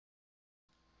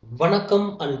வணக்கம்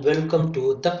and welcome to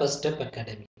the First Step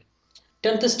Academy.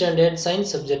 10th standard science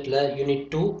subjectல unit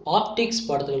 2 optics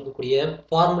பாடத்துல இருக்கக்கூடிய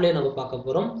formulae நம்ம பார்க்க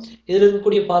போறோம். இதில்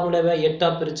இருக்கக்கூடிய formulae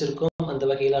 8 பிரிச்சிருக்கும். அந்த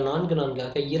வகையில 4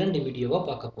 2 வீடியோவா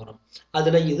பார்க்க போறோம்.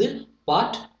 அதுல இது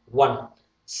part 1.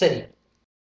 சரி.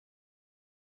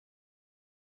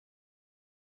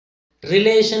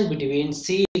 Relation between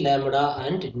c lambda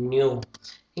and nu.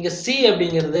 இங்க c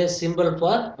அப்படிங்கிறது symbol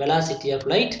for velocity of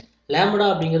light, lambda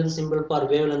அப்படிங்கிறது symbol for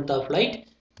wavelength of light,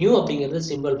 nu அப்படிங்கிறது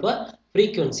symbol for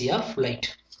frequency of light.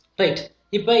 Right.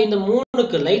 இப்போ இந்த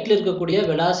மூணுக்கு லைட்ல இருக்கக்கூடிய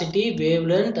velocity,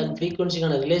 wavelength and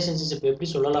frequencyக்கான ரிலேஷன்ஷிப் எப்படி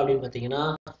சொல்லலாம் அப்படின்னு பார்த்தீங்கன்னா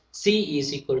c is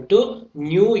equal to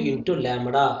nu into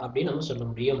lambda அப்படின்னு நம்ம சொல்ல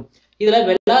முடியும். இதுல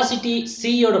velocity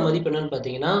c யோட மதிப்பு என்னன்னு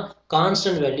பார்த்தீங்கன்னா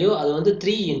constant value, அது வந்து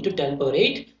 3 into 10 power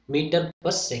 8 meter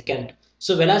per second.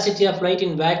 So velocity of light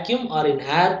in vacuum or in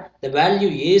air, the value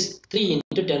is 3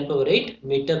 into 10 power 8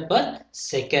 meter per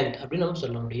second அப்படின்னு நம்ம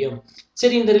சொல்ல முடியும்.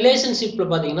 சரி, இந்த ரிலேஷன்ஷிப்ல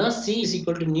பாத்தீங்கன்னா c is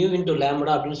equal to nu into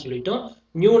lambda அப்படின்னு சொல்லிட்டோம்.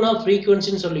 நியூனா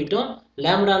ஃப்ரீக்வன்சின்னு சொல்லிட்டோம்.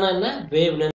 லாம்டானா என்ன?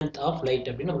 wavelength of light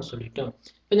அப்படின்னு நம்ம சொல்லிட்டோம்.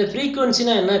 இந்த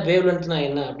ஃப்ரீக்வன்சினா என்ன, wavelengthனா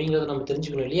என்ன அப்படிங்கறத நம்ம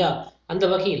தெரிஞ்சுக்கணும் இல்லையா? அந்த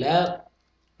வகையில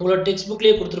உங்களோட டெக்ஸ்ட்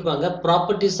புக்லயே கொடுத்திருப்பாங்க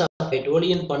ப்ராப்பர்ட்டிஸ் ஆஃப் லைட்,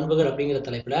 ஒளியின் பண்புகள் அப்படிங்கிற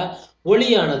தலைப்புல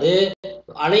ஒளியானது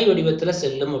அலை வடிவத்துல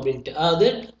செல்லும் அப்படின்ட்டு, அதாவது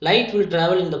light will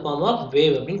travel in the form of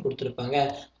wave அப்படின்னு கொடுத்திருப்பாங்க.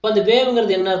 அப்ப அந்த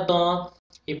வேவ்ங்கிறது என்ன அர்த்தம்?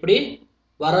 இப்படி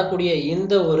வரக்கூடிய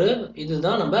இந்த ஒரு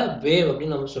இதுதான் நம்ம வேவ்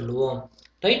அப்படின்னு நம்ம சொல்லுவோம்.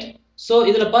 ரைட். சோ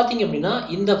இதுல பாத்தீங்க அப்படின்னா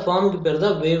இந்த ஃபார்முக்கு பேர்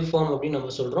தான் வேவ் ஃபார்ம் அப்படின்னு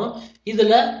நம்ம சொல்றோம்.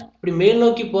 இதுல இப்படி மேல்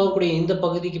நோக்கி போகக்கூடிய இந்த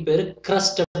பகுதிக்கு பேரு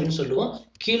கிரஸ்ட் அப்படின்னு சொல்லுவோம்.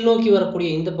 கீழ் நோக்கி வரக்கூடிய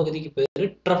இந்த பகுதிக்கு பேரு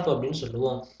ட்ரஃப் அப்படின்னு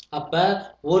சொல்லுவோம். அப்ப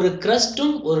ஒரு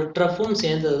கிரஸ்டும் ஒரு ட்ரஃபும்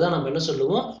சேர்ந்ததுதான் நம்ம என்ன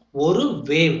சொல்லுவோம்? ஒரு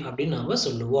வேவ் அப்படின்னு நாம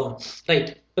சொல்லுவோம்.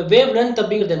 ரைட். இப்ப வேவ் லென்த்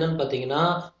அப்படிங்கிறது என்னன்னு பாத்தீங்கன்னா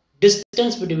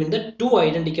distance between the two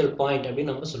identical point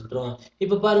அப்படின்னு நம்ம சொல்றோம்.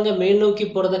 இப்ப பாருங்க, மேல் நோக்கி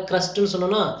போறத கிரஸ்ட்னு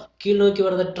சொன்னோம்னா, கீழ் நோக்கி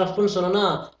வரத ட்ரஃப்னு சொன்னோம்னா,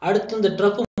 அடுத்து இந்த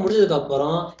ட்ரஃப் முடிஞ்சதுக்கு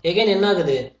அப்புறம் எகைன் என்ன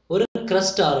ஆகுது? ஒரு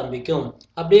கிரஸ்ட் ஆரம்பிக்கும்.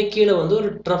 அப்படியே கீழே வந்து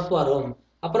ஒரு ட்ரஃப் வரும்.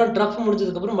 அப்புறம் ட்ரஃப்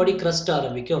முடிஞ்சதுக்கு அப்புறம் மறுபடியும் கிரஸ்ட்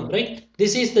ஆரம்பிக்கும். Right.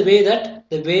 This is the way that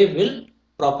the wave will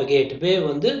propagate. Wave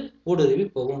வந்து ஊடுருவி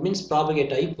போகும், மீன்ஸ்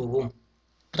ப்ராபகேட் ஆகி போகும்.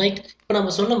 ரைட். இப்ப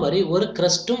நம்ம சொன்ன மாதிரி ஒரு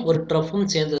கிரஸ்டும் ஒரு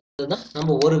ட்ரஃபும் சேர்ந்து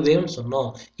நம்ம ஒரு வேவ்னு சொன்னோம்.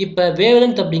 இப்ப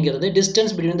வேவ்லென்த் அப்படிங்கிறது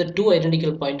distance between the two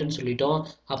identical பாயிண்ட்னு சொல்லிட்டோம்.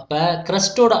 அப்ப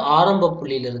கிரஸ்டோட ஆரம்ப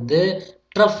புள்ளியிலிருந்து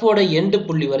ட்ரஃபோட எண்டு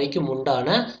புள்ளி வரைக்கும் உண்டான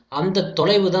அந்த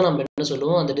தொலைவு தான் நம்ம என்ன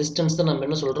சொல்லுவோம்? அந்த டிஸ்டன்ஸ் தான் நம்ம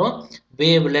என்ன சொல்றோம்?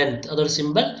 Wave length. அதோட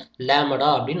சிம்பல் லாம்டா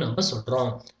அப்படின்னு நம்ம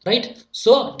சொல்றோம். Right.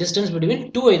 So distance between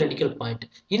two identical point.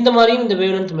 இந்த மாதிரியும் இந்த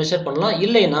வேவ் லென்த் மெஷர் பண்ணலாம்.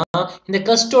 இல்லைன்னா இந்த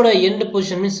கிரஸ்டோட எண்டு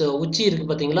பொசிஷன் மீன்ஸ் உச்சி இருக்கு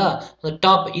பாத்தீங்களா, அந்த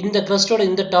டாப், இந்த கிரஸ்டோட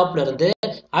இந்த டாப்ல இருந்து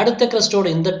அடுத்த கிரஸ்டோட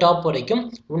இந்த டாப் வரைக்கும்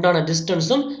உண்டான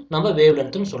டிஸ்டன்ஸும் நம்ம வேவ்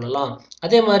லென்த்னு சொல்லலாம்.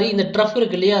 அதே மாதிரி இந்த ட்ரஃப்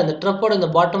இருக்கு இல்லையா, இந்த ட்ரஃபோட இந்த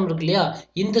பாட்டம் இருக்கு இல்லையா,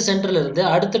 இந்த சென்டர்ல இருந்து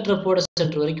அடுத்த ட்ரஃபோட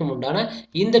சென்டர் வரைக்கும் உண்டான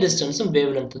இந்த டிஸ்டன்ஸும்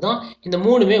வேவ் லென்த் தான். இந்த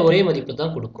மூணுமே ஒரே மதிப்பு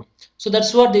தான் கொடுக்கும். So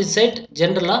that's what is set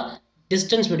ஜெனரலா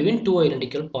distance between two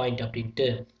identical point அப்படின்ட்டு.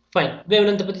 ஃபைன். வேவ்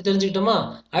லென்த் பத்தி தெரிஞ்சுக்கிட்டோமா?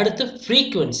 அடுத்து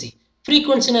ஃப்ரீக்வன்சி.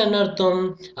 ஃப்ரீக்வன்சினா என்ன அர்த்தம்?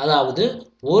 அதாவது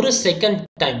ஒரு செகண்ட்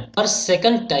டைம், பர்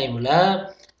செகண்ட் டைம்ல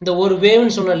இந்த ஒரு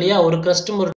வேவ்னு சொன்னோம் இல்லையா, ஒரு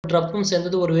கிரஸ்டும் ஒரு ட்ரஃப்பும்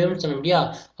சேர்ந்தது ஒரு வேவ்னு சொன்னோம் இல்லையா,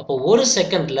 அப்போ ஒரு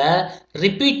செகண்ட்ல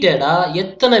ரிப்பீட்டடா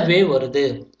எத்தனை வேவ் வருது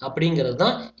அப்படிங்கிறது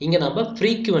தான் இங்க நம்ம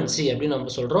ஃப்ரீக்வன்சி அப்படின்னு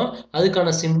நம்ம சொல்றோம்.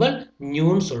 அதுக்கான சிம்பல்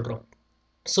நியூன்னு சொல்றோம்.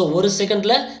 ஸோ ஒரு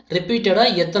செகண்ட்ல ரிப்பீட்டடா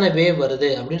எத்தனை வேவ் வருது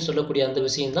அப்படின்னு சொல்லக்கூடிய அந்த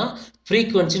விஷயம் தான்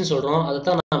ஃப்ரீக்வன்சின்னு சொல்றோம். அதை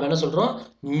தான் நம்ம என்ன சொல்றோம்?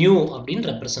 நியூ அப்படின்னு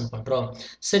ரெப்ரசென்ட் பண்றோம்.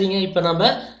 சரிங்க. இப்போ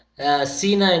நம்ம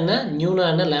சீனா என்ன, நியூனா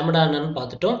என்ன, லாம்டா என்னன்னு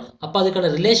பார்த்துட்டோம். அப்போ அதுக்கான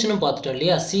ரிலேஷனும் பார்த்துட்டோம்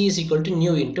இல்லையா, C is equal to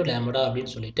new into lambda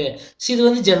அப்படின்னு சொல்லிட்டு. இது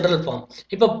வந்து ஜென்ரல் ஃபார்ம்.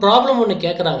 இப்போ ப்ராப்ளம் ஒன்று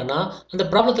கேட்குறாங்கன்னா அந்த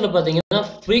ப்ராப்ளத்தில் பார்த்தீங்கன்னா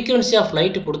ஃப்ரீக்வன்சி ஆஃப்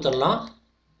லைட் கொடுத்துடலாம்,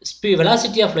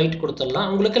 வெலாசிட்டி ஆஃப் லைட்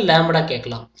கொடுத்துடலாம், உங்களுக்கு லாம்டா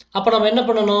கேட்கலாம். அப்போ நம்ம என்ன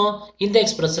பண்ணணும்? இந்த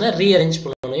எக்ஸ்பிரஷனை ரீஅரேஞ்ச்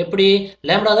பண்ணணும். எப்படி?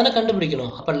 லாம்டா தானே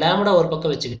கண்டுபிடிக்கணும். அப்போ லாம்டா ஒரு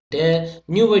பக்கம் வச்சுக்கிட்டு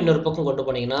நியூ பை இன்னொரு பக்கம் கொண்டு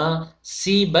போனீங்கன்னா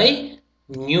சி பை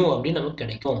நியூ அப்படின்னு நமக்கு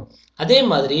கிடைக்கும். அதே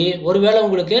மாதிரி ஒருவேளை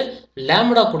உங்களுக்கு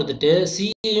லாம்டா கொடுத்துட்டு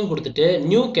சியும் கொடுத்துட்டு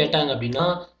நியூ கேட்டாங்க அப்படின்னா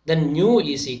தென் new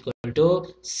is equal to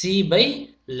C by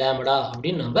lambda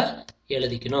அப்படின்னு நம்ம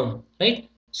எழுதிக்கணும். Right.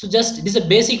 So just it is a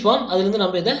basic form. அதுலேருந்து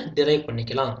நம்ம இதை டிரைவ்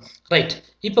பண்ணிக்கலாம். ரைட்.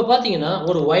 இப்போ பார்த்தீங்கன்னா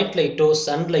ஒரு ஒயிட் லைட்டோ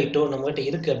சன் லைட்டோ நம்மகிட்ட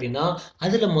இருக்கு அப்படின்னா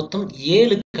அதில் மொத்தம்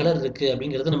 7 கலர் இருக்கு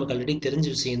அப்படிங்கிறது நமக்கு ஆல்ரெடி தெரிஞ்ச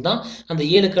விஷயம் தான். அந்த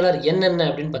 7 கலர் என்னென்ன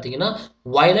அப்படின்னு பார்த்தீங்கன்னா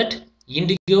violet,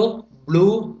 indigo, blue,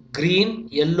 green,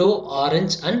 yellow,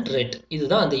 orange and red.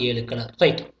 இதுதான் அந்த 7 கலர்.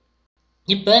 ரைட்.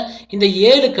 இப்ப இந்த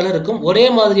 7 கலருக்கும் ஒரே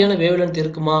மாதிரியான வேவ்லென்த்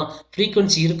இருக்குமா,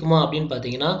 ஃப்ரீக்வன்சி இருக்குமா அப்படின்னு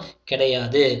பார்த்தீங்கன்னா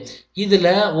கிடையாது. இதுல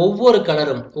ஒவ்வொரு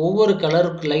கலரும் ஒவ்வொரு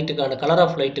கலருக்கு லைட்டுக்கான கலர்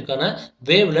ஆஃப் லைட்டுக்கான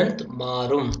வேவ்லென்த்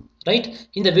மாறும். ரைட்.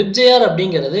 இந்த விப்ஜேஆர்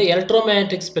அப்படிங்கிறது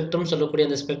எலக்ட்ரோமேக்னெட்டிக் ஸ்பெக்ட்ரம் சொல்லக்கூடிய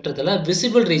அந்த ஸ்பெக்ட்ரத்தில்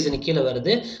விசிபிள் ரீசன் கீழே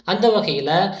வருது. அந்த வகையில்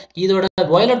இதோட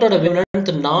வயலட்டோட வேவ்லென்த்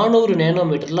 400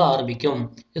 நேனோமீட்டரில் ஆரம்பிக்கும்.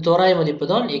 இது தோராய மதிப்பு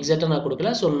தான், எக்ஸாக்டாக நான்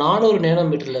கொடுக்கல. ஸோ 400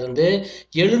 நேனோமீட்டர்லேருந்து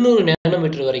 700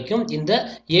 நேனோமீட்டர் வரைக்கும் இந்த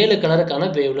 7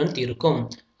 கலருக்கான வேவ்லென்த் இருக்கும்.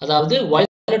 அதாவது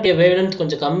வயலட்டுடைய வேவ்லென்த்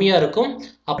கொஞ்சம் கம்மியாக இருக்கும்,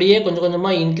 அப்படியே கொஞ்சம்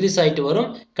கொஞ்சமாக இன்க்ரீஸ் ஆகிட்டு வரும்.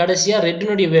 கடைசியாக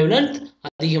ரெட்டினுடைய வேவ்லென்த்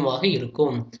அதிகமாக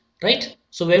இருக்கும். Right.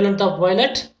 So wavelength of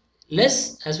violet less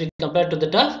as we compare to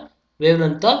that of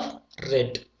wavelength of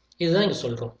red. இதுதான் இங்க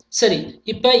சொல்றோம். சரி,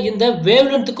 இப்போ இந்த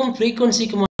வேவ்லென்த்துக்கும்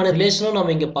ஃப்ரீக்வன்சிக்குமான ரிலேஷனும்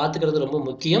நம்ம இங்க பார்த்துக்கிறது ரொம்ப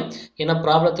முக்கியம். ஏன்னா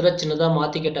ப்ராப்ளத்தில் சின்னதாக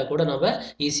மாற்றி கேட்டால் கூட நம்ம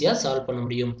ஈஸியாக சால்வ் பண்ண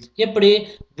முடியும். எப்படி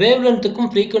வேவ்லென்த்துக்கும்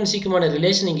ஃப்ரீக்வன்சிக்குமான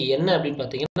ரிலேஷன் இங்கே என்ன அப்படின்னு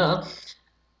பார்த்தீங்கன்னா,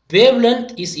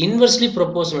 wavelength is inversely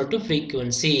proportional to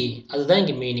frequency. அதுதான்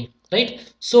இங்க மீனிங். ரைட்.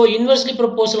 ஸோ இன்வெர்ஸ்லி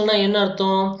ப்ரொபோர்ஷனல்னா என்ன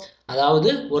அர்த்தம்? அதாவது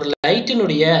ஒரு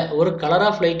லைட்டினுடைய ஒரு கலர்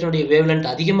ஆஃப் லைட்டினுடைய வேவ்லென்த்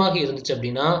அதிகமாக இருந்துச்சு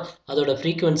அப்படின்னா அதோட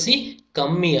ஃப்ரீக்வன்சி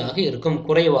கம்மியாக இருக்கும்,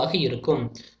 குறைவாக இருக்கும்.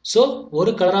 ஸோ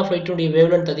ஒரு கலர் ஆஃப் லைட்டினுடைய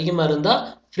வேவ்லென்த் அதிகமாக இருந்தால்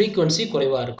ஃப்ரீக்வன்சி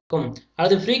குறைவாக இருக்கும்,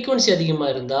 அது ஃப்ரீக்வன்சி அதிகமாக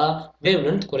இருந்தால்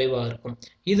வேவ்லென்த் குறைவாக இருக்கும்.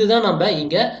 இதுதான் நம்ம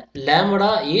இங்கே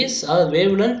lambda is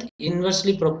wavelength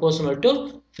inversely proportional to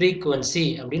frequency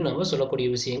அப்படின்னு நம்ம சொல்லக்கூடிய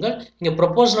விஷயங்கள். இங்கே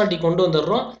ப்ரொபோர்ஷனாலிட்டி கொண்டு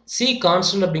வந்துடுறோம். சி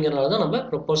கான்ஸ்டன்ட் அப்படிங்கிறனால தான் நம்ம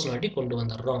ப்ரொபோர்ஷனாலிட்டி கொண்டு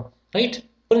வந்துடுறோம். ரைட்.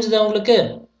 புரிஞ்சுதா உங்களுக்கு?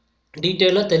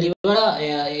 டீட்டெயிலாக தெளிவாக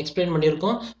எக்ஸ்பிளைன்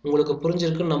பண்ணியிருக்கோம். உங்களுக்கு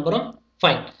புரிஞ்சிருக்குன்னு நம்புகிறோம்.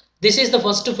 Fine. This is the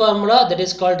first formula that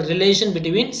is called relation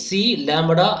between C,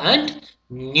 lambda and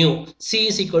nu. C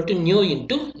is equal to nu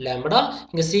into lambda.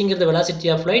 இங்கே Cங்கிறது velocity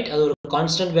of light, அது ஒரு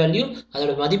constant value.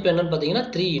 அதோட மதிப்பு என்னன்னு பார்த்தீங்கன்னா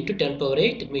 3 into 10 power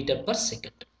 8 meter per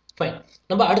second. Fine.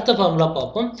 நம்ம அடுத்த formula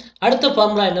பார்ப்போம். அடுத்த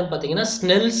ஃபார்முலா என்னன்னு பார்த்தீங்கன்னா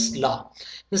ஸ்னெல்ஸ் லா.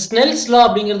 இந்த ஸ்னெல்ஸ் லா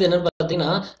அப்படிங்கிறது என்னன்னு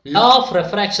பார்த்தீங்கன்னா லா ஆஃப்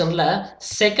ரெஃப்ராக்ஷன்ல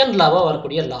செகண்ட் லாவா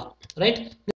வரக்கூடிய லா. ரைட்.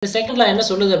 இந்த செகண்ட் லா என்ன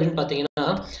சொல்லுது அப்படின்னு பார்த்தீங்கன்னா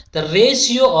the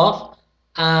ratio of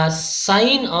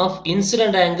sine of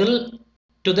incident angle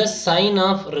to the sine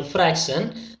of refraction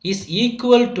is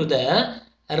equal to the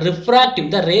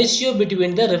ratio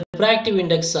between the refractive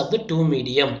index of the two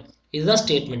medium. இதுதான்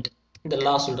statement இந்த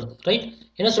லா சொல்றது. Right.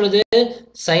 என்ன சொல்லுது?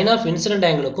 Sign of incident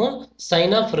ஆங்கிளுக்கும்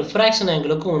sign of refraction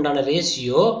ஆங்கிளுக்கும் உண்டான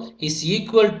ratio is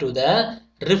equal to the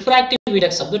refractive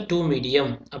index of the two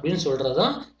medium அப்படின்னு சொல்றது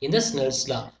தான் இந்த ஸ்னெல்ஸ்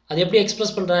லா. அது எப்படி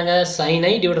எக்ஸ்பிரஸ் பண்றாங்க? sin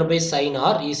i divided by sin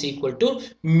r is equal to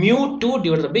mu2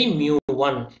 divided by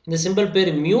mu1. இந்த simple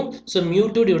பேர் mu, so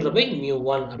mu2 divided by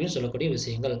mu1 அப்படின்னு சொல்லக்கூடிய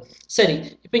விஷயங்கள். சரி,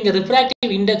 இப்போ இங்க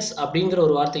ரிஃப்ராக்டிவ் இண்டெக்ஸ் அப்படிங்கிற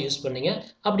ஒரு வார்த்தை யூஸ் பண்ணீங்க.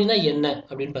 அப்படின்னா என்ன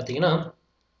அப்படின்னு பார்த்தீங்கன்னா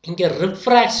இங்கே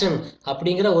ரிஃப்ராக்ஷன்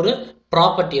அப்படிங்கிற ஒரு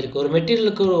ப்ராப்பர்ட்டி இருக்கு. ஒரு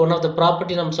மெட்டீரியலுக்கு ஒன் ஆஃப் த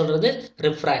ப்ராப்பர்ட்டி நம்ம சொல்றது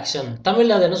ரிஃப்ராக்ஷன்.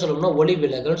 தமிழில் அதை என்ன சொல்லணும்னா ஒளி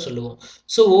விலகல் சொல்லுவோம்.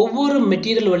 ஸோ ஒவ்வொரு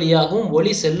மெட்டீரியல் வழியாகவும்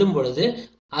ஒளி செல்லும் பொழுது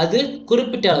அது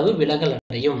குறிப்பிட்ட அளவு விலகல்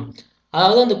அடையும்.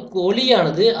 அதாவது அந்த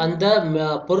ஒளியானது அந்த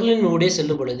பொருளினுடைய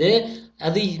செல்லும் பொழுது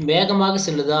அது வேகமாக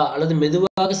செல்லுதா அல்லது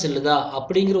மெதுவாக செல்லுதா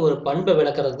அப்படிங்கிற ஒரு பண்பை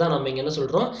விளக்கிறது தான் நம்ம இங்கே என்ன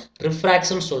சொல்றோம்?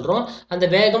 ரிஃப்ராக்ஷன் சொல்றோம். அந்த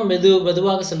வேகம்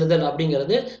மெதுவாக செல்லுதல்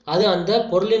அப்படிங்கிறது அது அந்த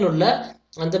பொருளின் உள்ள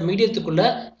அந்த மீடியத்துக்குள்ள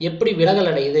எப்படி விலகல்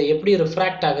அடையுது, எப்படி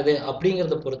ரிஃப்ராக்ட் ஆகுது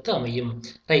அப்படிங்கிறத பொறுத்து அமையும்.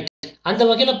 ரைட். அந்த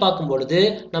வகையில் பார்க்கும் பொழுது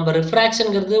நம்ம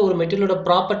ரிஃப்ராக்ஷன்ங்கிறது ஒரு மெட்டீரியலோட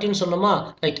ப்ராப்பர்ட்டின்னு சொன்னோமா?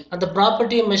 ரைட். அந்த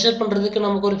ப்ராப்பர்ட்டியை மெஷர் பண்றதுக்கு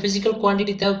நமக்கு ஒரு பிசிக்கல்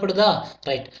குவான்டிட்டி தேவைப்படுதா?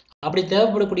 ரைட். அப்படி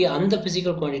தேவைப்படக்கூடிய அந்த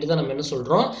பிசிக்கல் குவான்டிட்டி தான் நம்ம என்ன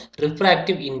சொல்றோம்?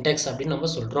 ரிஃப்ராக்டிவ் இண்டெக்ஸ் அப்படின்னு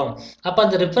நம்ம சொல்றோம். அப்ப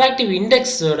அந்த ரிஃப்ராக்டிவ்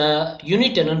இண்டெக்ஸோட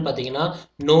யூனிட் என்னன்னு பார்த்தீங்கன்னா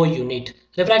நோ யூனிட்.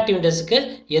 ரிஃப்ராக்டிவ் இண்டெக்ஸ்க்கு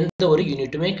எந்த ஒரு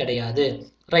யூனிட்டுமே கிடையாது.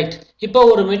 ரைட். இப்போ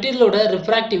ஒரு மெட்டீரியலோட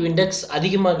ரிஃப்ராக்டிவ் இண்டெக்ஸ்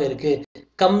அதிகமாக இருக்கு,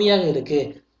 கம்மியாக இருக்கு,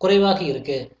 குறைவாக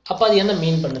இருக்கு, அப்போ அது என்ன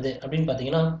மீன் பண்ணுது அப்படின்னு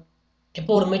பார்த்தீங்கன்னா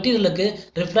இப்போ ஒரு மெட்டீரியலுக்கு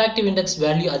ரிஃப்ராக்டிவ் இண்டெக்ஸ்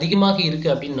வேல்யூ அதிகமாக இருக்கு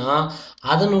அப்படின்னா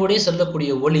அதனுடைய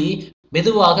செல்லக்கூடிய ஒளி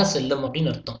மெதுவாக செல்லும்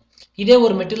அப்படின்னு அர்த்தம். இதே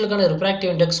ஒரு மெட்டீரியலுக்கான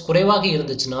ரிஃப்ராக்டிவ் இண்டெக்ஸ் குறைவாக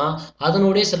இருந்துச்சுன்னா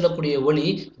அதனுடைய செல்லக்கூடிய ஒளி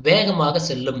வேகமாக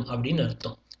செல்லும் அப்படின்னு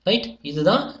அர்த்தம். ரைட்.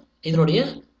 இதுதான் இதனுடைய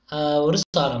ஒரு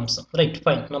சாராம்சம். ரைட்.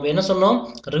 ஃபைன். நம்ம என்ன சொன்னோம்?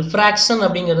 ரிஃப்ராக்ஷன்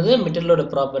அப்படிங்கிறது மெட்டீரியலோட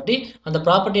ப்ராப்பர்ட்டி. அந்த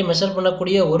ப்ராப்பர்ட்டியை மெஷர்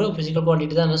பண்ணக்கூடிய ஒரு பிசிக்கல்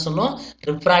குவான்டிட்டி தான் என்ன சொன்னோம்?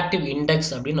 ரிஃப்ராக்டிவ்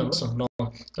இண்டெக்ஸ் அப்படின்னு நம்ம சொன்னோம்.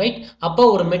 ரைட். அப்போ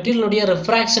ஒரு மெட்டீரியலுடைய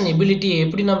ரிஃப்ராக்ஷன் எபிலிட்டியை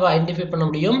எப்படி நம்ம ஐடென்டிஃபை பண்ண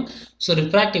முடியும்? ஸோ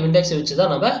ரிஃப்ராக்டிவ் இண்டெக்ஸ் வச்சு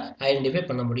தான் நம்ம ஐடென்டிஃபை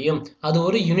பண்ண முடியும். அது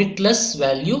ஒரு யூனிட்லெஸ்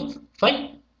வேல்யூ. ஃபைன்.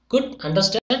 குட்.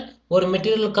 அண்டர்ஸ்டாண்ட். ஒரு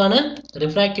மெட்டீரியலுக்கான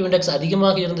ரிஃப்ராக்டிவ் இண்டெக்ஸ்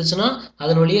அதிகமாக இருந்துச்சுன்னா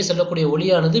அதன் வழியே செல்லக்கூடிய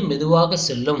ஒளியானது மெதுவாக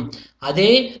செல்லும். அதே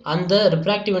அந்த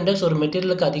ரிஃப்ராக்டிவ் இண்டெக்ஸ் ஒரு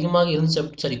மெட்டீரியலுக்கு அதிகமாக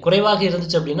இருந்துச்சு குறைவாக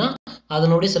இருந்துச்சு அப்படின்னா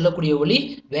அதனுடைய செல்லக்கூடிய ஒளி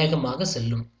வேகமாக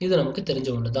செல்லும். இது நமக்கு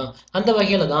தெரிஞ்ச ஒன்று தான். அந்த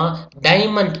வகையில தான்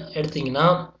டைமண்ட் எடுத்தீங்கன்னா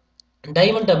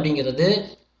டைமண்ட் அப்படிங்கிறது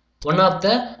one of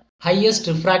the highest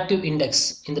refractive index.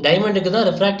 இந்த டைமண்டுக்கு தான்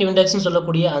ரிஃப்ராக்டிவ் இண்டெக்ஸ்னு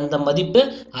சொல்லக்கூடிய அந்த மதிப்பு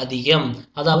அதிகம்.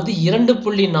 அதாவது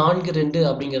 2.42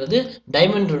 அப்படிங்கிறது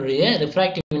டைமண்டுடைய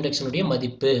ரிஃப்ராக்டிவ் இண்டெக்ஸினுடைய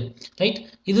மதிப்பு. ரைட்.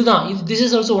 இதுதான் this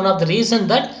is also one of the reason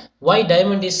that why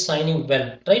diamond is shining well,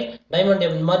 right? diamond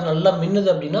இந்த மாதிரி நல்லா மின்னுது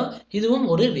அப்படின்னா இதுவும்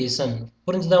ஒரு ரீசன்.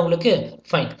 புரிஞ்சுதா உங்களுக்கு?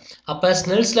 ஃபைன். அப்ப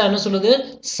ஸ்னெல்ஸ்ல என்ன சொல்லுது?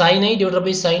 sin i divided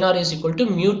by sin r is equal to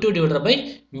mu2 divided by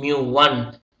mu1.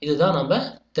 இதுதான் நம்ம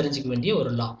தெரிஞ்சுக்க வேண்டிய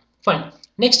ஒரு லா. ஃபைன்.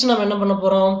 நெக்ஸ்ட் நம்ம என்ன பண்ண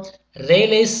போறோம்?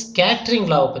 Rayleigh's scattering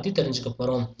law பத்தி தெரிஞ்சுக்க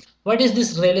போறோம். What is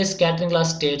this Rayleigh's scattering law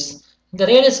states? இந்த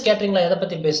Rayleigh's scattering law எதை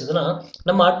பத்தி பேசுதுன்னா,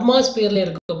 நம்ம அட்மாஸ்பியர்ல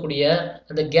இருக்கக்கூடிய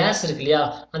அந்த கேஸ் இருக்கு இல்லையா,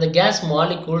 அந்த கேஸ்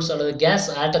மாலிகூல்ஸ் அல்லது கேஸ்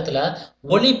ஆட்டத்துல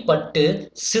ஒளிப்பட்டு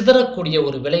சிதறக்கூடிய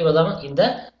ஒரு விளைவை தான் இந்த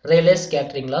Rayleigh's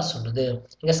scattering law சொல்லுது.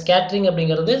 இங்க ஸ்கேட்டரிங்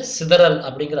அப்படிங்கிறது சிதறல்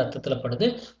அப்படிங்கிற அர்த்தத்துல படுது.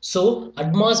 ஸோ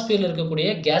அட்மாஸ்பியர்ல இருக்கக்கூடிய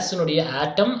கேஸினுடைய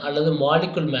ஆட்டம் அல்லது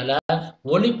மாலிகுல் மேல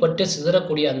ஒளிப்பட்டு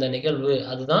சிதறக்கூடிய அந்த நிகழ்வு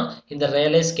அதுதான் இந்த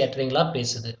Rayleigh's scattering law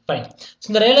பேசுது. ஃபைன்.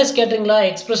 இந்த Rayleigh's scattering law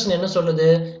எக்ஸ்பிரஷன் என்ன சொல்லுது?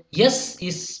 S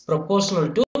is proportional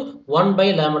to 1 by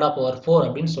lambda power 4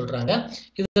 அப்படின்னு சொல்றாங்க.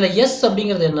 இதுல S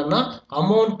அப்படிங்கிறது என்னன்னா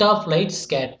amount of light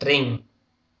scattering.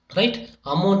 Right?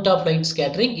 Amount of light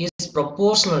scattering is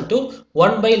proportional to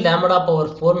 1 by lambda power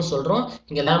 4 னு சொல்றோம்.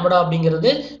 இங்க lambda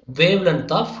அப்படிங்கிறது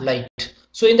wavelength of light.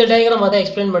 So இந்த டயகிராம் அதை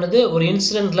எக்ஸ்பிளைன் பண்ணுது. ஒரு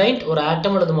இன்சிடென்ட் லைட் ஒரு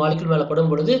ஆட்டம் அல்லது மாலிகுல் மேல படும்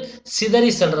பொழுது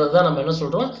சிதறி செல்றது தான் நம்ம என்ன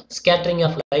சொல்றோம்? ஸ்கேட்டரிங்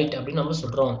ஆஃப் லைட் அப்படின்னு நம்ம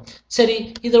சொல்றோம். சரி,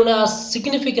 இதோட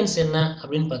சிக்னிஃபிகன்ஸ் என்ன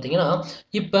அப்படின்னு பாத்தீங்கன்னா,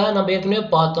 இப்ப நம்ம ஏற்கனவே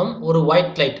பார்த்தோம் ஒரு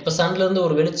ஒயிட் லைட். இப்ப சன்ல இருந்து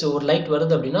ஒரு வெளிச்சம் ஒரு லைட்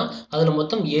வருது அப்படின்னா அதுல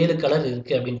மொத்தம் 7 கலர்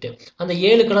இருக்கு அப்படின்ட்டு. அந்த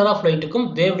 7 கலர் ஆஃப் லைட்டுக்கும்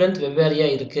வேவ் லென்த் வெவ்வேறையா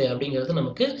இருக்கு அப்படிங்கிறது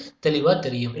நமக்கு தெளிவா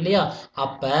தெரியும் இல்லையா?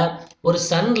 அப்ப ஒரு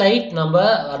சன்லைட்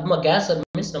நம்ம கேஸ்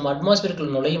மீன்ஸ் நம்ம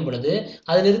அட்மாஸ்பியருக்குள்ள நுழையும் பொழுது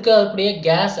அதில் இருக்கக்கூடிய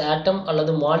கேஸ் ஆட்டம்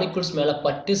அல்லது மாலிகுல்ஸ் மேல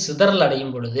பட்டு சிதறல்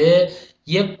அடையும் பொழுது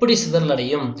எப்படி சிதறல்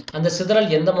அடையும், அந்த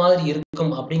சிதறல் எந்த மாதிரி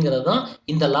இருக்கும் அப்படிங்கிறது தான்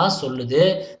இந்த லா சொல்லுது.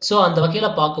 ஸோ அந்த வகையில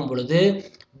பார்க்கும் பொழுது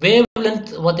வேவ் லென்த்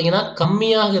பார்த்தீங்கன்னா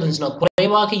கம்மியாக இருந்துச்சுன்னா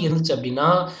குறைவாக இருந்துச்சு அப்படின்னா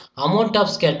அமௌண்ட்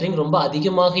ஆஃப் ஸ்கேட்டரிங் ரொம்ப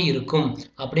அதிகமாக இருக்கும்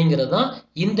அப்படிங்கிறது தான்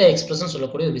இந்த எக்ஸ்பிரஷன்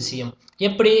சொல்லக்கூடிய ஒரு விஷயம்.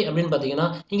 எப்படி அப்படின்னு பார்த்தீங்கன்னா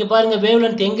இங்க பாருங்க வேவ்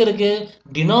லென்த் எங்க இருக்கு?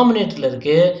 டினாமினேட்டர்ல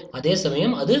இருக்கு. அதே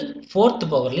சமயம் அது 4th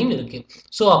பவர்லையும் இருக்கு.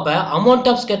 ஸோ அப்ப அமௌண்ட்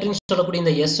ஆஃப் ஸ்கேட்டரிங் சொல்லக்கூடிய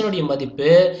இந்த S னுடைய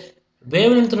மதிப்பு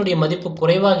வேவ் லென்த்தினுடைய மதிப்பு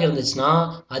குறைவாக இருந்துச்சுன்னா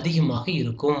அதிகமாக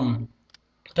இருக்கும்.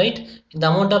 ரைட்? இந்த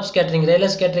amount of scattering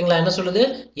Rayleigh's scattering law என்ன சொல்லுது?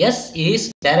 S is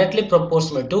directly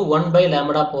proportional to 1 by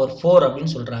lambda power 4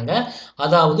 அப்படின்னு சொல்றாங்க.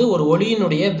 அதாவது ஒரு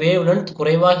ஒளியினுடைய வேவ் லென்த்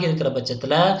குறைவாக இருக்கிற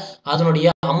பட்சத்துல அதனுடைய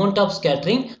அமௌண்ட் ஆஃப்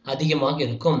ஸ்கேட்டரிங் அதிகமாக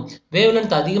இருக்கும். வேவ்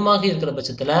லென்த் அதிகமாக இருக்கிற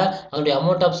பட்சத்துல அதனுடைய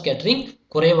அமௌண்ட் ஆஃப் ஸ்கேட்டரிங்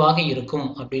குறைவாக இருக்கும்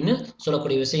அப்படின்னு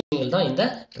சொல்லக்கூடிய விஷயங்கள் தான் இந்த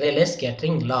Rayleigh's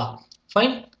scattering law.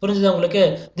 ஃபைன். புரிஞ்சுதா உங்களுக்கு?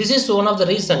 This is one of the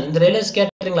reason. இந்த Rayleigh's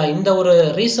scattering law இந்த ஒரு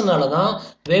ரீசனால தான்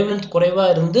வேவ் லென்த்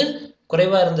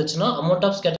குறைவா இருந்துச்சுன்னா அமௌண்ட்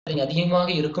ஆஃப் ஸ்கேட்டரிங் அதிகமாக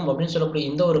இருக்கும் அப்படின்னு சொல்லக்கூடிய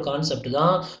இந்த ஒரு கான்செப்ட்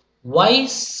தான் why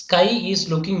sky is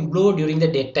looking blue during the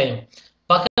daytime.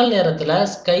 பகல் நேரத்துல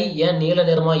ஸ்கை ஏன் நீல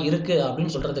நிறமா இருக்கு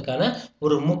அப்படின்னு சொல்றதுக்கான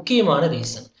ஒரு முக்கியமான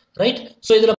ரீசன். ரைட்?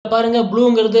 ஸோ இதுல பாருங்க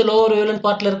ப்ளூங்கிறது லோவர் வேவ்லென்த்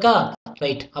பார்ட்ல இருக்கா?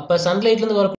 ரைட். அப்ப சன்லைட்ல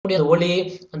இருந்து வரக்கூடிய ஒளி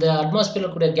அந்த அட்மாஸ்பியர்ல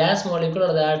இருக்கக்கூடிய கேஸ் மாலிகுல்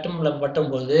அல்லது ஆட்டம்ல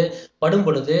படும்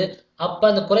பொழுது அப்ப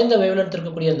அந்த குறைந்த வேவ்லென்த்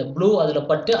இருக்கக்கூடிய அந்த ப்ளூ அதுல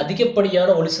பட்டு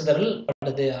அதிகப்படியான ஒளி சிதறல்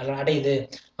அடையுது.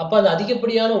 அப்ப அந்த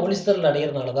அதிகப்படியான ஒளி சிதறல்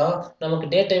அடைகிறதுனாலதான் நமக்கு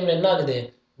டே டைம்ல என்ன ஆகுது?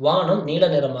 வானம் நீல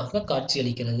நிறமாக காட்சி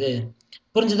அளிக்கிறது.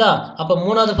 புரிஞ்சுதா? அப்ப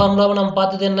மூணாவது ஃபார்முலாவை நம்ம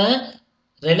பார்த்தது என்ன?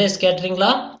 Rayleigh's scattering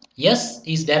law. S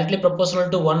is directly proportional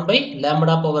to 1 by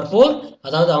lambda power 4.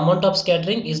 அதாவது amount of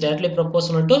scattering is directly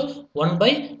proportional to 1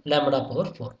 by lambda power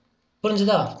 4.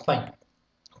 புரிஞ்சுதா? ஃபைன்.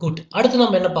 குட். அடுத்து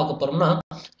நம்ம என்ன பார்க்க போறோம்னா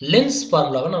லென்ஸ்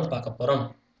ஃபார்முலாவை நம்ம பார்க்க போறோம்.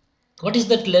 What is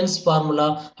that lens formula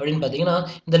அப்படின்னு பார்த்தீங்கன்னா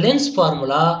இந்த lens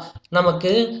formula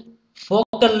நமக்கு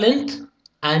focal length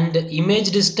and image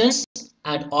distance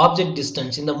and object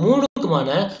distance இந்த மூணுக்குமான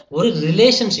ஒரு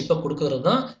ரிலேஷன்ஷிப்பை கொடுக்கிறது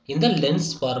தான் இந்த லென்ஸ்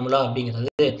ஃபார்முலா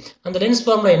அப்படிங்கிறது. அந்த லென்ஸ்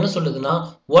ஃபார்முலா என்ன சொல்லுதுன்னா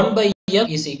 1 by f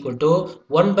is equal to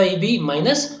 1 by b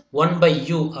minus 1 by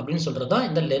u அப்படின்னு சொல்றது தான்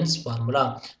இந்த லென்ஸ் ஃபார்முலா.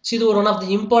 ஸோ இது ஒரு one of the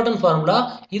important formula.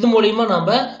 இது மூலமா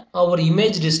நம்ம ஒரு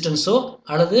இமேஜ் டிஸ்டன்ஸோ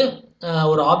அல்லது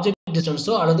ஒரு ஆப்ஜெக்ட்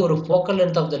டிஸ்டன்ஸோ அல்லது ஒரு ஃபோக்கல்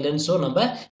லென்த் ஆஃப் த லென்ஸோ நம்ம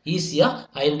ஈஸியா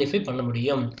ஐடென்டிஃபை பண்ண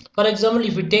முடியும். For example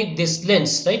if you take this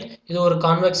lens, right? இது ஒரு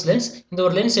கான்வெக்ஸ் லென்ஸ். இந்த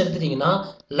ஒரு லென்ஸ் எடுத்துட்டீங்கன்னா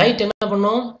லைட் என்ன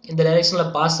பண்ணும்? இந்த டைரக்ஷன்ல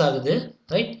பாஸ் ஆகுது.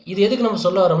 ரைட்? இது எதுக்கு நம்ம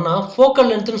சொல்ல வரோம்னா ஃபோக்கல்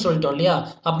லென்த்னு சொல்லிட்டோம் இல்லையா?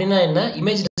 அப்படின்னா என்ன?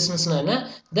 இமேஜ் டிஸ்டன்ஸ்னா என்ன?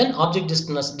 தென் ஆப்ஜெக்ட்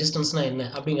டிஸ்டன்ஸ்னா என்ன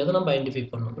அப்படிங்கறத நம்ம ஐடென்டிஃபை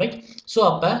பண்ணணும். ரைட்? ஸோ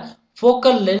அப்ப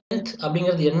ஃபோக்கல் லென்த்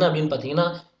அப்படிங்கிறது என்ன அப்படின்னு பாத்தீங்கன்னா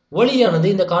ஒளியானது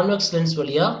இந்த கான்வெக்ஸ் லென்ஸ்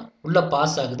வழியா உள்ள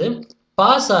பாஸ் ஆகுது.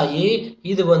 பாஸ் ஆகி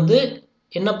இது வந்து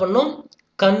என்ன பண்ணும்?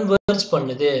 கன்வெர்ஜ்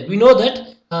பண்ணுது. We know that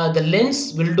the lens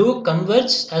will do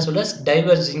converge as well as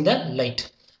diverging the light.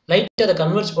 Light அதை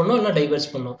கன்வெர்ஜ் பண்ணும் இல்ல டைவர்ஜ்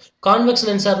பண்ணும். கான்வெக்ஸ்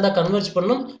லென்ஸா இருந்தா கன்வெர்ஜ்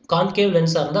பண்ணும், கான்கேவ்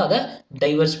லென்ஸா இருந்தா அதை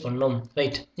டைவர்ஜ் பண்ணும்.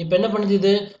 ரைட். இப்போ என்ன பண்ணுது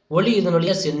இது? ஒளி இதன்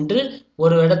வழியா சென்று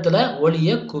ஒரு இடத்துல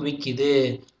ஒளியை குவிக்குது.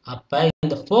 அப்ப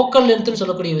இந்த ஃபோக்கல் லென்த்னு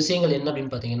சொல்லக்கூடிய விஷயங்கள் என்ன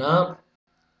அப்படின்னு பாத்தீங்கன்னா,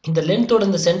 இந்த லென்த்தோட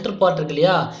இந்த சென்டர் பார்ட் இருக்கு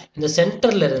இல்லையா, இந்த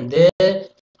சென்டர்ல இருந்து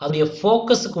அதோடைய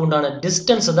ஃபோக்கஸுக்கு உண்டான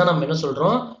டிஸ்டன்ஸ் தான் நம்ம என்ன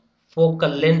சொல்றோம்?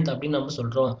 ஃபோக்கல் லென்த் அப்படின்னு நம்ம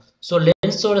சொல்றோம். ஸோ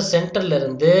லென்ஸோட சென்டர்ல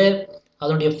இருந்து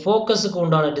அதனுடைய ஃபோக்கஸுக்கு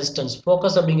உண்டான டிஸ்டன்ஸ்,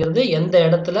 ஃபோக்கஸ் அப்படிங்கிறது எந்த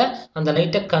இடத்துல அந்த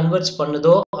லைட்டை கன்வெர்ஜ்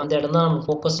பண்ணுதோ அந்த இடம் தான் நம்ம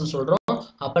ஃபோக்கஸ்னு சொல்றோம்.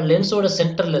 அப்ப லென்ஸோட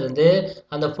சென்டர்ல இருந்து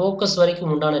அந்த ஃபோக்கஸ்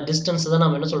வரைக்கும் உண்டான டிஸ்டன்ஸ் தான்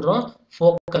நம்ம என்ன சொல்றோம்?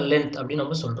 ஃபோக்கல் லென்த் அப்படின்னு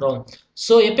நம்ம சொல்றோம்.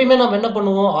 ஸோ எப்பயுமே நம்ம என்ன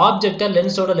பண்ணுவோம்? ஆப்ஜெக்டை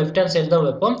லென்ஸோட லெஃப்ட் ஹேண்ட் சைடு தான்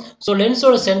வைப்போம். ஸோ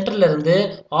லென்ஸோட சென்டர்ல இருந்து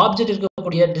ஆப்ஜெக்ட்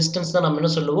இருக்கக்கூடிய டிஸ்டன்ஸ் தான் நம்ம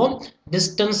என்ன சொல்லுவோம்?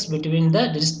 Distance between the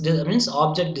means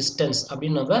object distance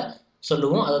அப்படின்னு நம்ம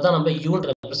சொல்லுவோம். அதை தான் நம்ம யூன்னு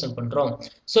ரெப்ரசென்ட் பண்றோம்.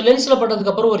 ஸோ லென்ஸ்ல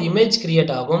பட்டதுக்கு அப்புறம் ஒரு இமேஜ்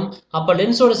கிரியேட் ஆகும். அப்ப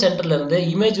லென்ஸோட சென்டர்ல இருந்து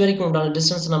இமேஜ் வரைக்கும் உண்டான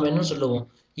டிஸ்டன்ஸ் நம்ம என்ன சொல்லுவோம்?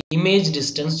 இமேஜ்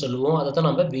டிஸ்டன்ஸ் சொல்லுவோம். அதை தான்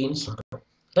நம்ம வின்னு சொல்றோம்.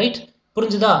 ரைட்?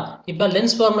 புரிஞ்சுதா? இப்ப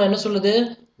லென்ஸ் ஃபார்முலா என்ன சொல்லுது?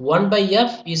 1 by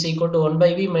f is equal to 1 by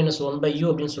v minus 1 by u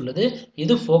அப்படின்னு சொல்லுது.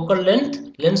 இது focal length,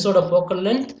 லென்ஸோட focal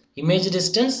length, image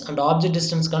distance and object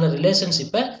டிஸ்டன்ஸ்க்கான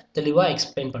ரிலேஷன்ஷிப்பை தெளிவா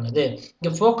எக்ஸ்பிளைன் பண்ணுது.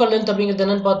 இங்க ஃபோக்கல் லென்த் அப்படிங்கிறது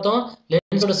என்னன்னு பார்த்தோம்?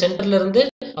 லென்ஸோட சென்டர்ல இருந்து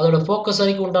அதோட ஃபோக்கஸ்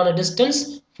வரைக்கும் உண்டான டிஸ்டன்ஸ்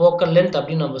ஃபோக்கல் லென்த்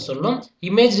அப்படின்னு நம்ம சொல்லணும்.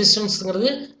 இமேஜ் டிஸ்டன்ஸ்ங்கிறது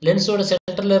லென்ஸோட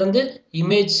சென்டர்ல இருந்து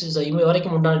இமேஜ்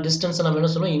வரைக்கும் உண்டான டிஸ்டன்ஸ் நம்ம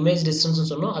என்ன சொல்லுவோம்? இமேஜ் டிஸ்டன்ஸ்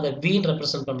சொல்லணும். அதை v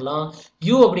ரெப்ரசென்ட் பண்ணலாம்.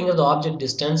 u அப்படிங்கிறது ஆப்ஜெக்ட்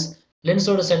டிஸ்டன்ஸ்,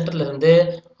 லென்ஸோட சென்டர்ல இருந்து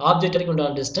ஆப்ஜெக்ட் வரைக்கும்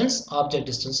உண்டான டிஸ்டன்ஸ் ஆப்ஜெக்ட்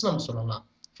டிஸ்டன்ஸ் நம்ம சொல்லலாம்.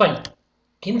 ஃபைன்.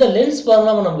 இந்த லென்ஸ்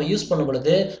ஃபார்முலாவை நம்ம யூஸ் பண்ணும்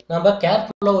பொழுது நம்ம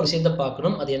கேர்ஃபுல்லா ஒரு விஷயத்தை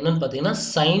பார்க்கணும். அது என்னன்னு பார்த்தீங்கன்னா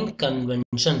சைன்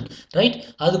கன்வென்ஷன். ரைட்?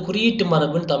 அது குறியீட்டு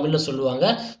மரபுன்னு தமிழ்ல சொல்லுவாங்க.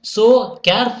 ஸோ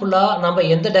கேர்ஃபுல்லா நம்ம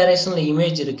எந்த டைரக்ஷன்ல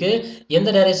இமேஜ் இருக்கு, எந்த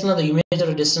டைரக்ஷன்ல அந்த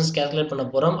இமேஜோட டிஸ்டன்ஸ் கால்குலேட் பண்ண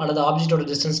போறோம் அல்லது ஆப்ஜெக்டோட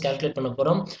டிஸ்டன்ஸ் கால்குலேட் பண்ண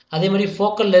போறோம், அதே மாதிரி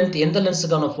ஃபோக்கல் லென்த் எந்த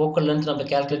லென்ஸுக்கான ஃபோக்கல் லென்த் நம்ம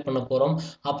கால்குலேட் பண்ண போறோம்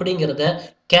அப்படிங்கிறத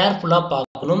கேர்ஃபுல்லா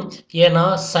பார்க்கணும். ஏன்னா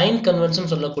சைன் கன்வென்ஷன்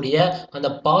சொல்லக்கூடிய அந்த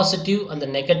பாசிட்டிவ் அந்த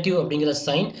நெகட்டிவ் அப்படிங்கிற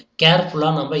சைன் கேர்ஃபுல்லா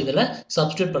நம்ம இதுல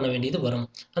சப்ஸ்டியூட் பண்ண வேண்டியது வரும்.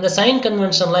 அந்த சைன்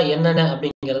கன்வென்ஷன்லாம் என்னென்ன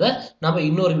அப்படிங்கிறத நம்ம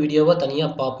இன்னொரு வீடியோவா தனியா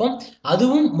பார்ப்போம்.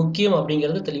 அதுவும் முக்கியம்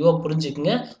அப்படிங்கிறது தெளிவா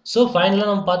புரிஞ்சுக்குங்க. ஸோ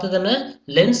ஃபைனலா நம்ம பார்த்தது என்ன?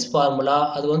 லென்ஸ் ஃபார்முலா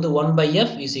அது வந்து 1 by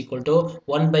f is equal to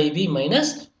 1 by v minus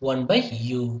 1 by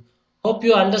u. Hope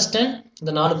you understand.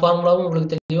 இந்த 4 ஃபார்முலாவும்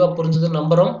உங்களுக்கு தெளிவா புரிஞ்சதுன்னு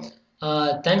நம்புறோம்.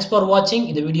 தேங்க்ஸ் ஃபார் வாட்சிங்.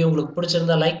 இந்த வீடியோ உங்களுக்கு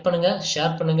பிடிச்சிருந்தா லைக் பண்ணுங்க,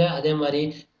 ஷேர் பண்ணுங்க, அதே மாதிரி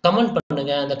கமெண்ட்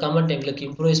பண்ணுங்க. அந்த கமெண்ட் எங்களுக்கு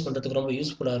இம்ப்ரூவைஸ் பண்றதுக்கு ரொம்ப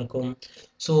யூஸ்ஃபுல்லா இருக்கும்.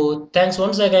 So thanks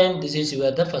once again. This is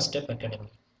your the first step academy.